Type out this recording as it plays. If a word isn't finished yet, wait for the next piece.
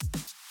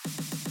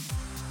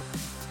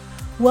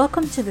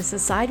Welcome to the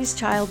Society's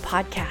Child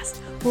podcast,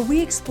 where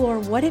we explore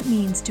what it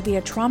means to be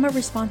a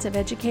trauma-responsive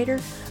educator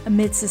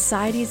amid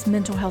society's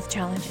mental health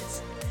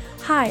challenges.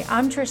 Hi,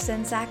 I'm Trish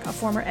Zenczak, a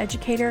former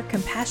educator,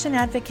 compassion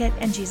advocate,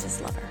 and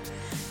Jesus lover.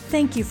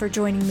 Thank you for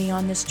joining me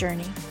on this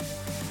journey.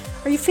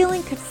 Are you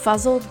feeling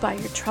confuzzled by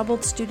your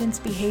troubled students'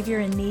 behavior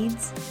and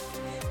needs?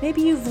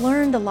 Maybe you've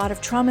learned a lot of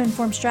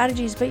trauma-informed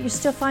strategies, but you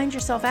still find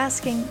yourself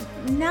asking,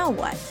 now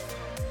what?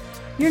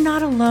 You're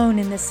not alone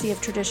in this sea of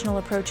traditional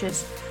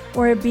approaches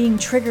or being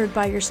triggered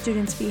by your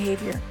students'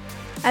 behavior.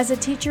 As a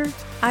teacher,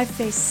 I've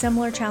faced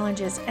similar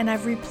challenges, and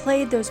I've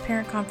replayed those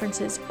parent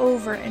conferences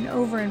over and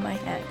over in my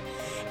head.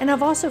 And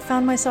I've also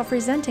found myself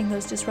resenting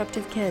those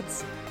disruptive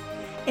kids.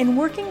 In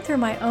working through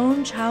my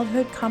own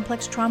childhood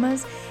complex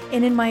traumas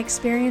and in my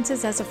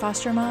experiences as a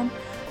foster mom,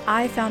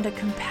 I found a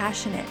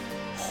compassionate,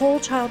 whole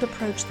child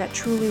approach that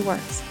truly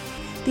works.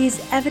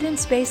 These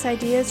evidence-based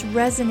ideas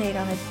resonate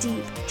on a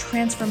deep,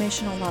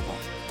 transformational level.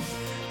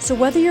 So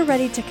whether you're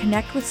ready to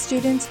connect with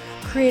students,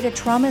 create a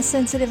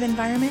trauma-sensitive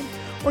environment,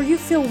 or you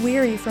feel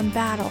weary from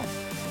battle,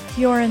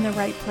 you're in the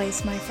right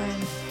place, my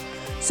friend.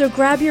 So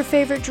grab your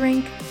favorite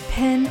drink,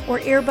 pen, or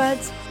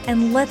earbuds,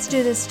 and let's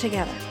do this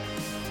together.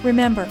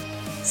 Remember,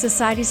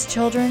 society's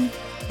children,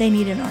 they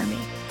need an army.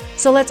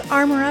 So let's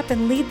armor up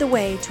and lead the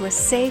way to a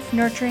safe,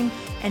 nurturing,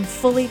 and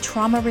fully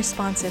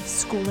trauma-responsive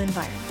school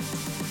environment.